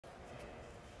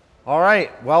All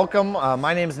right, welcome.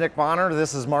 My name is Nick Bonner.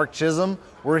 This is Mark Chisholm.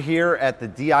 We're here at the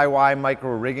DIY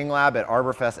Micro Rigging Lab at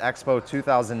ArborFest Expo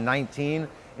 2019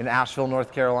 in Asheville,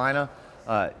 North Carolina.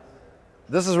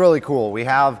 This is really cool. We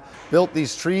have built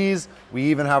these trees. We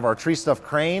even have our TreeStuff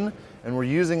crane, and we're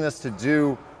using this to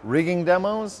do rigging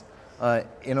demos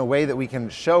in a way that we can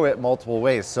show it multiple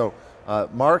ways. So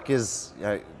Mark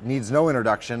needs no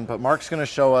introduction, but Mark's going to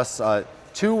show us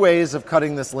two ways of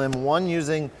cutting this limb. One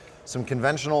using some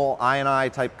conventional I&I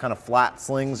type kind of flat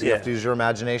slings. You have to use your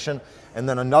imagination. And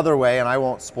then another way, and I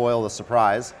won't spoil the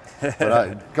surprise,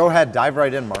 but go ahead, dive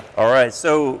right in, Mark. All right,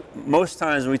 so most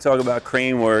times when we talk about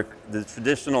crane work, the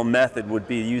traditional method would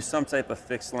be to use some type of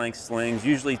fixed length slings.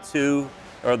 Usually two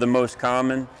are the most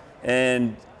common,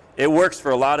 and it works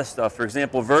for a lot of stuff. For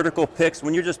example, vertical picks,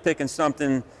 when you're just picking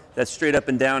something that's straight up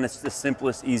and down, it's the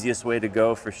simplest, easiest way to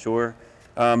go for sure.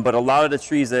 But a lot of the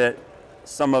trees that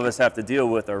some of us have to deal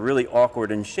with are really awkward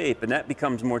in shape, and that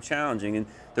becomes more challenging. And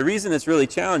the reason it's really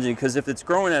challenging, because if it's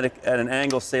growing at an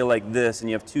angle, say like this, and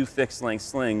you have two fixed length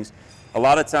slings, a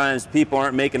lot of times people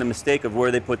aren't making a mistake of where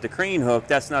they put the crane hook.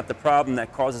 That's not the problem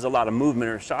that causes a lot of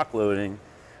movement or shock loading.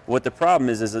 What the problem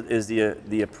is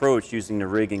the approach using the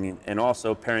rigging and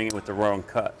also pairing it with the wrong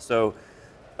cut. So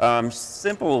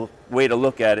simple way to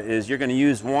look at it is you're going to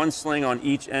use one sling on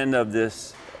each end of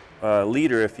this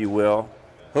leader, if you will,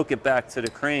 hook it back to the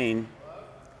crane,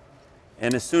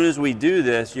 and as soon as we do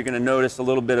this, you're going to notice a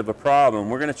little bit of a problem.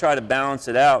 We're going to try to balance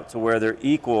it out to where they're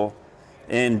equal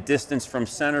in distance from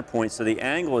center point, so the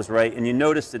angle is right, and you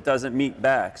notice it doesn't meet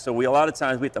back. So a lot of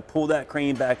times we have to pull that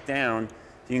crane back down.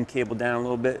 If you can cable down a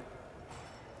little bit.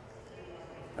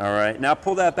 All right, now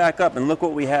pull that back up and look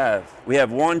what we have. We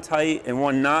have one tight and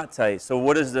one not tight. So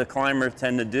what does the climber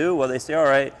tend to do? Well, they say, all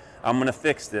right, I'm going to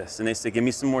fix this. And they say, give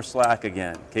me some more slack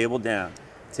again. Cable down.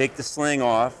 Take the sling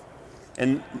off,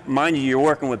 and mind you, you're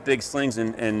working with big slings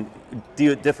and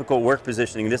difficult work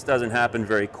positioning. This doesn't happen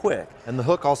very quick. And the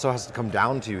hook also has to come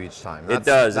down to you each time. It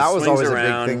does. That was always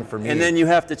around, a big thing for me. And then you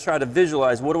have to try to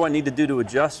visualize, what do I need to do to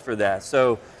adjust for that?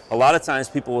 So a lot of times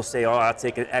people will say, oh, I'll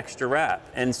take an extra wrap.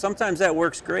 And sometimes that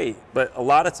works great, but a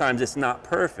lot of times it's not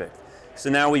perfect. So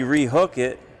now we rehook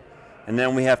it, and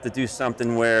then we have to do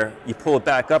something where you pull it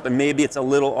back up, and maybe it's a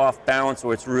little off balance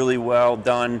or it's really well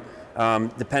done.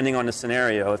 Depending on the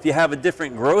scenario. If you have a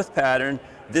different growth pattern,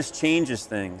 this changes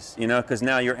things, you know, because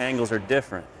now your angles are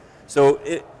different. So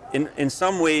in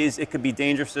some ways it could be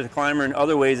dangerous to the climber, in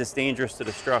other ways it's dangerous to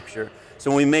the structure.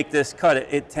 So when we make this cut,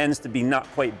 it tends to be not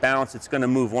quite balanced. It's going to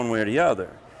move one way or the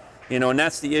other, you know, and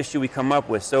that's the issue we come up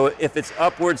with. So if it's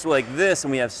upwards like this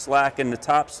and we have slack in the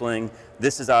top sling,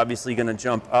 this is obviously going to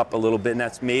jump up a little bit, and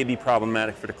that's maybe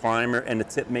problematic for the climber, and the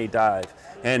tip may dive,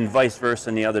 and vice versa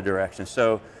in the other direction.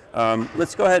 So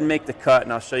let's go ahead and make the cut,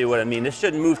 and I'll show you what I mean. This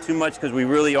shouldn't move too much because we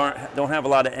really don't have a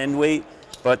lot of end weight,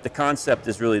 but the concept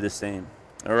is really the same.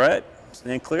 All right,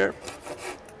 stand clear.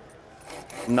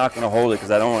 I'm not going to hold it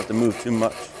because I don't want it to move too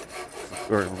much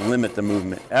or limit the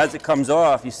movement. As it comes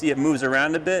off, you see it moves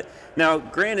around a bit. Now,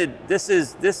 granted, this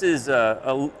is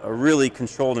a really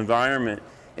controlled environment.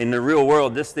 In the real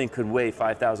world, this thing could weigh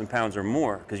 5,000 pounds or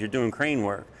more because you're doing crane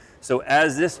work. So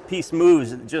as this piece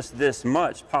moves just this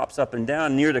much, pops up and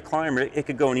down near the climber, it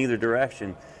could go in either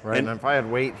direction. Right, and if I had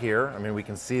weight here, I mean, we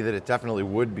can see that it definitely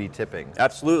would be tipping.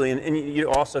 Absolutely, and you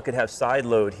also could have side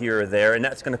load here or there, and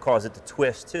that's going to cause it to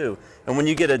twist too. And when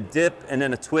you get a dip and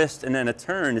then a twist and then a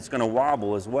turn, it's going to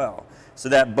wobble as well. So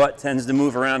that butt tends to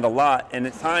move around a lot, and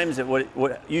at times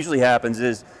what usually happens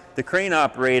is the crane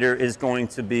operator is going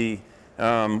to be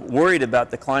worried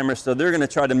about the climber, so they're going to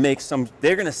try to make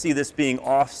they're going to see this being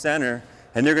off center,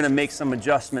 and they're going to make some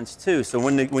adjustments too. So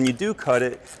when you do cut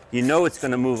it, you know it's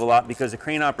going to move a lot because the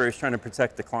crane operator is trying to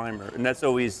protect the climber, and that's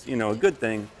always, you know, a good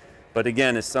thing. But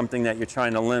again, it's something that you're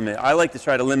trying to limit. I like to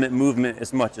try to limit movement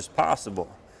as much as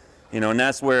possible, you know, and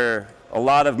that's where a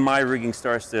lot of my rigging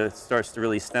starts to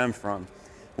really stem from.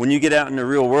 When you get out in the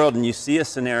real world and you see a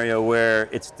scenario where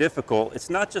it's difficult, it's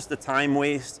not just the time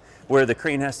waste where the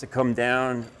crane has to come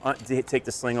down, take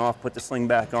the sling off, put the sling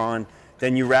back on,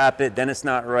 then you wrap it, then it's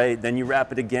not right, then you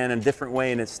wrap it again in a different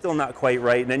way and it's still not quite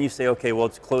right, and then you say, okay, well,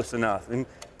 it's close enough. And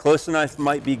close enough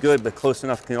might be good, but close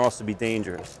enough can also be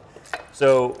dangerous.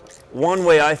 So one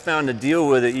way I found to deal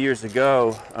with it years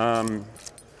ago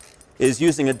is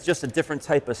using just a different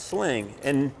type of sling.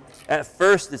 And at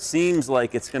first, it seems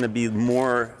like it's going to be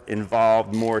more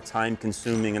involved, more time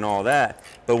consuming and all that.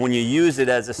 But when you use it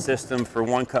as a system for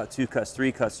one cut, two cuts,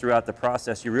 three cuts throughout the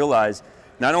process, you realize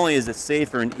not only is it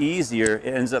safer and easier,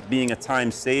 it ends up being a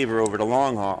time saver over the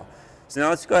long haul. So now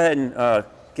let's go ahead and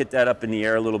get that up in the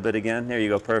air a little bit again. There you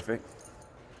go, perfect.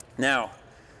 Now,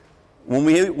 When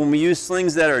we use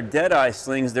slings that are dead-eye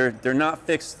slings, they're not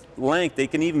fixed length. They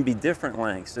can even be different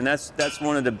lengths, and that's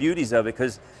one of the beauties of it.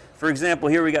 Because, for example,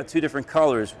 here we got two different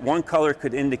colors. One color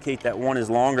could indicate that one is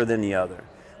longer than the other,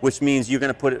 which means you're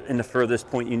going to put it in the furthest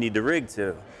point you need to rig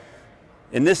to.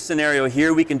 In this scenario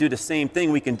here, we can do the same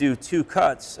thing. We can do two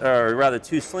cuts, or rather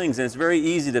two slings, and it's very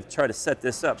easy to try to set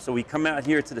this up. So we come out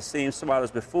here to the same spot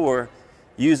as before,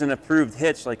 use an approved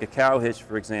hitch like a cow hitch,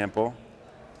 for example,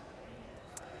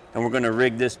 and we're going to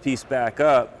rig this piece back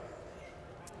up.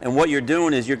 And what you're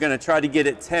doing is you're going to try to get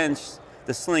it tense,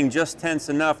 the sling just tense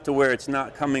enough to where it's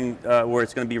not coming, where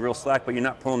it's going to be real slack, but you're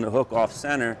not pulling the hook off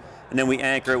center. And then we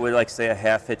anchor it with, like, say, a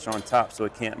half hitch on top so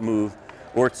it can't move,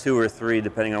 or two or three,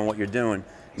 depending on what you're doing.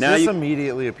 Now this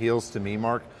immediately appeals to me,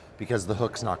 Mark, because the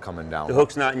hook's not coming down. The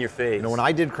hook's not in your face. You know, when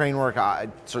I did crane work, I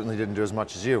certainly didn't do as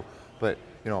much as you, but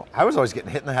you know, I was always getting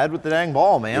hit in the head with the dang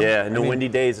ball, man. Yeah, in the windy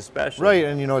days especially. Right,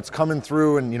 and you know, it's coming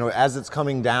through, and you know, as it's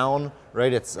coming down,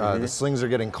 right, it's the slings are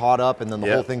getting caught up, and then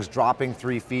the whole thing's dropping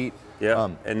 3 feet. Yeah,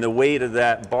 and the weight of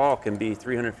that ball can be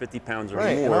 350 pounds or more.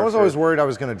 And I was always worried I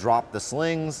was going to drop the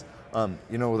slings.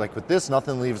 You know, like with this,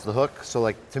 nothing leaves the hook. So,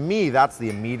 like, to me, that's the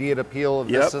immediate appeal of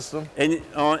this system. And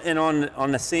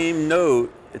on the same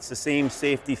note, it's the same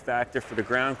safety factor for the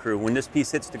ground crew. When this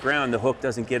piece hits the ground, the hook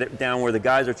doesn't get it down where the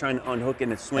guys are trying to unhook it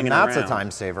and it's swinging around. And that's a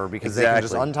time saver because they can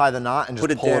just untie the knot and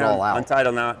just pull it all out. Untie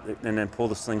the knot and then pull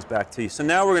the slings back to you. So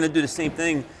now we're going to do the same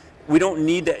thing. We don't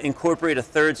need to incorporate a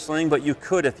third sling, but you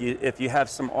could if you have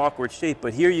some awkward shape.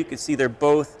 But here you can see they're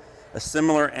both a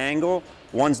similar angle.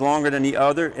 One's longer than the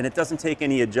other, and it doesn't take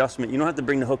any adjustment. You don't have to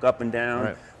bring the hook up and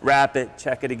down, wrap it,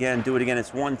 check it again, do it again.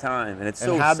 It's one time, and it's so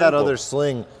simple. And had that other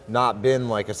sling not been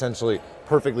like essentially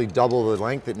perfectly double the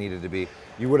length it needed to be,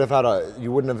 you would have had it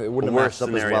wouldn't have matched up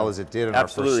as well as it did in our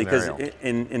first scenario. Absolutely,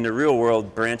 because in the real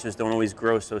world, branches don't always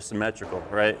grow so symmetrical,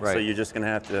 right? So you're just going to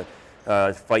have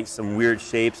to fight some weird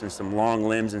shapes and some long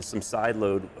limbs and some side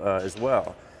load as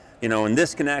well. You know, and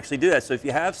this can actually do that. So if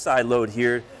you have side load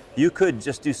here, you could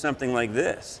just do something like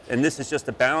this. And this is just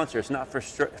a balancer. It's not for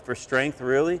strength,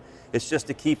 really. It's just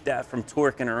to keep that from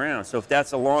torquing around. So if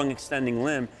that's a long extending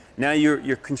limb, now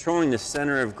you're controlling the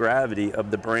center of gravity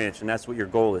of the branch, and that's what your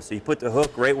goal is. So you put the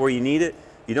hook right where you need it.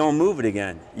 You don't move it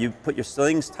again. You put your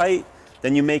slings tight,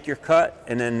 then you make your cut,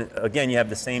 and then again, you have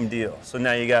the same deal. So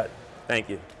now you got, thank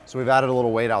you. So we've added a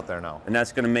little weight out there now. And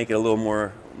that's gonna make it a little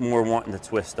more wanting to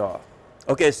twist off.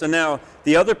 Okay, so now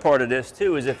the other part of this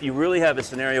too is if you really have a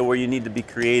scenario where you need to be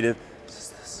creative,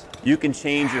 you can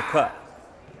change your cut.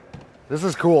 This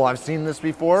is cool. I've seen this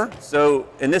before. So,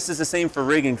 and this is the same for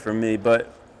rigging for me,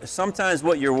 but sometimes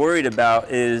what you're worried about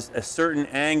is a certain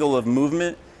angle of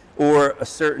movement or a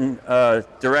certain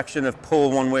direction of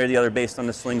pull one way or the other based on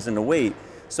the slings and the weight.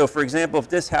 So for example, if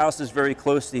this house is very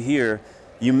close to here,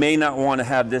 you may not want to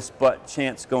have this butt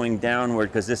chance going downward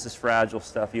because this is fragile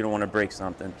stuff. You don't want to break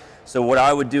something. So what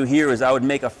I would do here is I would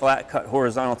make a flat cut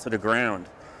horizontal to the ground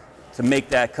to make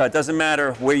that cut. Doesn't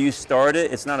matter where you start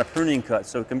it. It's not a pruning cut,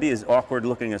 so it can be as awkward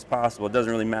looking as possible. It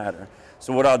doesn't really matter.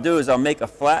 So what I'll do is I'll make a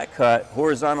flat cut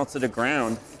horizontal to the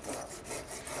ground,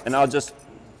 and I'll just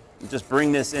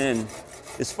bring this in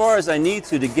as far as I need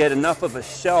to get enough of a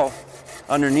shelf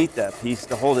underneath that piece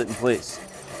to hold it in place.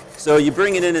 So you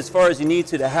bring it in as far as you need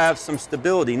to have some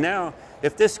stability. Now,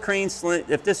 if this crane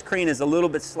is a little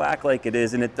bit slack like it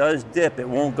is and it does dip, it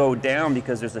won't go down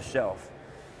because there's a shelf.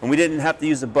 And we didn't have to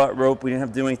use a butt rope. We didn't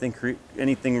have to do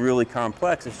anything really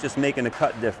complex. It's just making a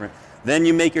cut different. Then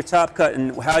you make your top cut,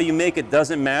 and how you make it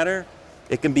doesn't matter.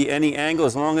 It can be any angle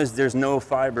as long as there's no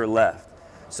fiber left.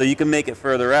 So you can make it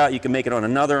further out. You can make it on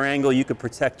another angle. You could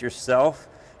protect yourself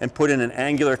and put in an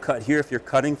angular cut here if you're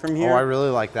cutting from here. Oh, I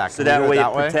really like that. So that way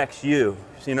it protects you.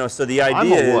 You know, so the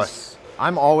idea is,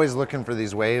 I'm always looking for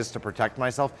these ways to protect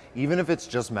myself, even if it's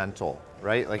just mental,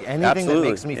 right? Like anything that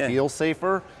makes me feel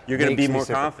safer, you're going to be more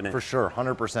confident. For sure,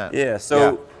 100%. Yeah.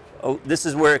 So this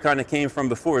is where it kind of came from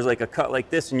before. Is like a cut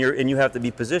like this, and you have to be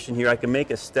positioned here. I can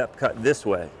make a step cut this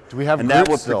way. Do we have? And that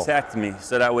will protect me,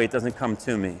 so that way it doesn't come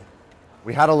to me.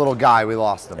 We had a little guy. We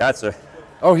lost him. That's a.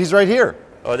 Oh, he's right here.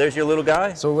 Oh, there's your little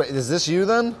guy? So wait, is this you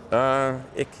then?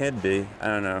 It could be. I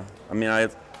don't know. I mean,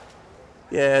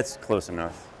 yeah, it's close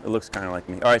enough. It looks kind of like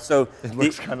me. All right, so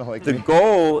the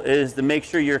goal is to make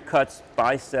sure your cuts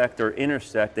bisect or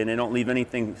intersect and they don't leave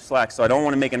anything slack. So I don't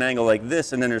want to make an angle like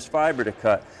this and then there's fiber to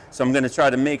cut. So I'm going to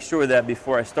try to make sure that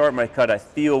before I start my cut, I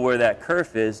feel where that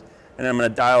kerf is, and I'm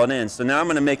going to dial it in. So now I'm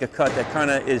going to make a cut that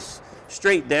kind of is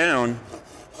straight down.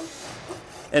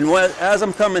 And as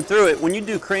I'm coming through it, when you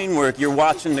do crane work, you're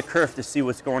watching the kerf to see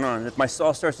what's going on. If my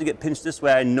saw starts to get pinched this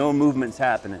way, I know movement's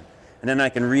happening. and then I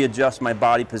can readjust my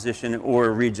body position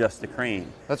or readjust the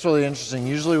crane. That's really interesting.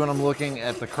 Usually when I'm looking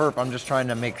at the kerf, I'm just trying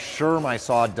to make sure my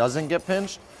saw doesn't get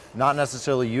pinched, not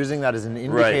necessarily using that as an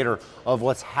indicator of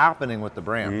what's happening with the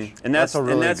branch. And that's a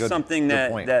really that's something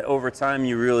that over time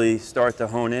you really start to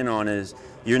hone in on, is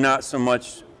you're not so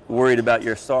much worried about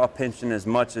your saw pinching as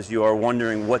much as you are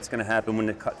wondering what's going to happen when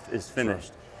the cut is finished.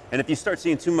 Sure. And if you start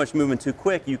seeing too much movement too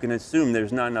quick, you can assume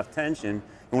there's not enough tension,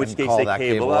 in which case they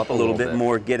cable up a little bit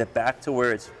more, get it back to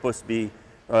where it's supposed to be,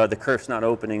 the kerf's not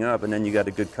opening up, and then you got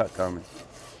a good cut coming.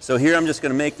 So here I'm just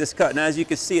going to make this cut. Now as you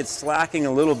can see, it's slacking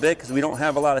a little bit because we don't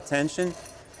have a lot of tension,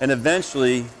 and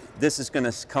eventually this is going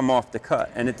to come off the cut,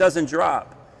 and it doesn't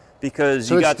drop because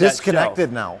you got that shelf. So it's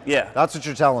disconnected now. Yeah. That's what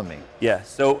you're telling me. Yeah,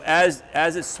 so as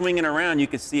it's swinging around, you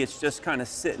can see it's just kind of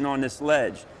sitting on this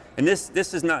ledge. And this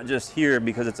is not just here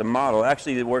because it's a model.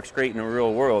 Actually, it works great in the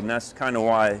real world, and that's kind of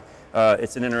why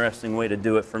it's an interesting way to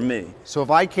do it for me. So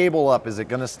if I cable up, is it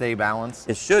going to stay balanced?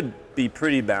 It should be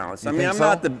pretty balanced. I mean, I'm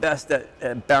not the best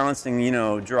at balancing, you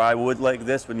know, dry wood like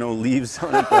this with no leaves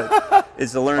on it, but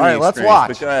it's a learning experience. All right, let's watch.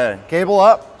 But go ahead. Cable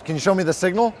up. Can you show me the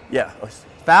signal? Yeah.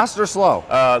 Fast or slow?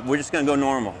 We're just going to go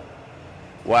normal.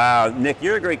 Wow, Nick,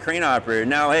 you're a great crane operator.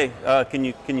 Now, hey, can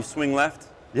you swing left?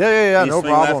 Yeah, no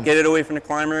problem. Left? Get it away from the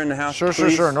climber in the house, Sure,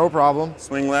 please. sure, no problem.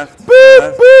 Swing left. Boop,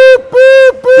 left. boop,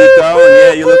 boop, boop, Keep going.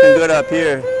 Yeah, you're looking boop, good up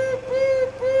here.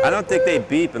 Boop, I don't think they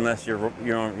beep unless you're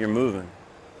moving.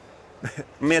 I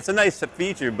mean, it's a nice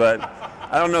feature, but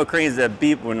I don't know cranes that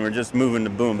beep when we're just moving the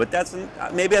boom. But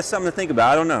maybe that's something to think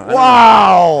about. I don't know.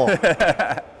 Wow.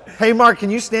 Hey, Mark, can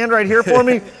you stand right here for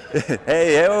me?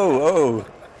 Hey, oh.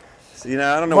 So, you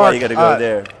know, I don't know why you got to go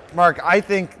there. Mark, I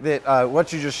think that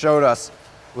what you just showed us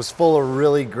was full of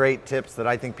really great tips that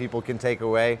I think people can take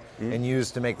away and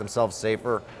use to make themselves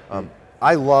safer.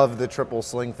 I love the triple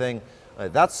sling thing.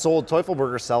 That's sold.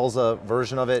 Teufelberger sells a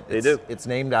version of it. They do. It's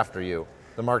named after you.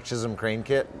 The Mark Chisholm crane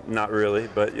kit. Not really,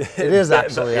 but it is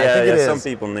actually. Yeah, I think it is. Some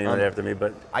people name it after me,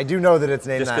 but I do know that it's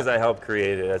named just because I helped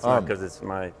create it. That's not because it's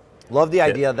my. Love the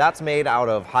idea. That's made out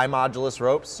of high modulus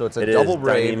ropes, so it's a double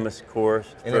braid. Dynamis core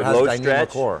and for it has low Dyneema stretch,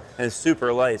 core. and it's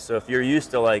super light. So if you're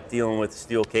used to like dealing with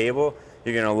steel cable,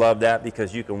 you're gonna love that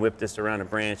because you can whip this around a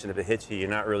branch, and if it hits you, you're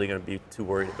not really gonna be too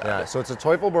worried about it. Yeah. So it's a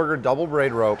Teufelberger double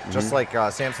braid rope, just like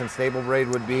Samson stable braid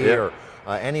would be, or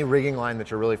any rigging line that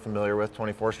you're really familiar with,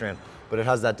 24 strand. But it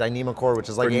has that Dyneema core, which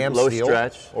is like AM low steel,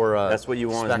 stretch. or that's what you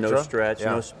want. Spectra. No stretch,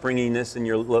 no springiness in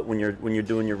your when you're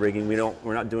doing your rigging.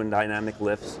 We're not doing dynamic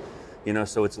lifts. You know,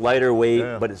 so it's lighter weight,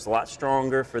 but it's a lot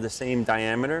stronger for the same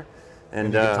diameter,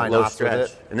 and low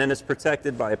stretch. And then it's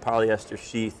protected by a polyester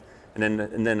sheath, and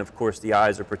then of course the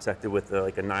eyes are protected with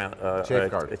a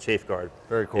chafe guard.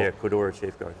 Very cool. Yeah, Cordura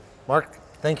chafe guard. Mark,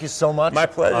 thank you so much. My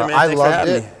pleasure, man. I Thanks loved for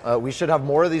having it. We should have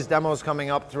more of these demos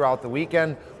coming up throughout the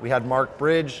weekend. We had Mark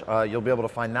Bridge. You'll be able to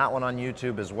find that one on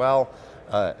YouTube as well.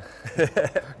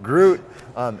 Groot,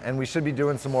 and we should be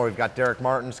doing some more. We've got Derek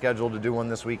Martin scheduled to do one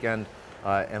this weekend.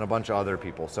 And a bunch of other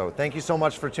people. So thank you so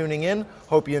much for tuning in.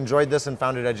 Hope you enjoyed this and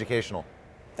found it educational.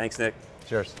 Thanks, Nick.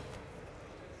 Cheers.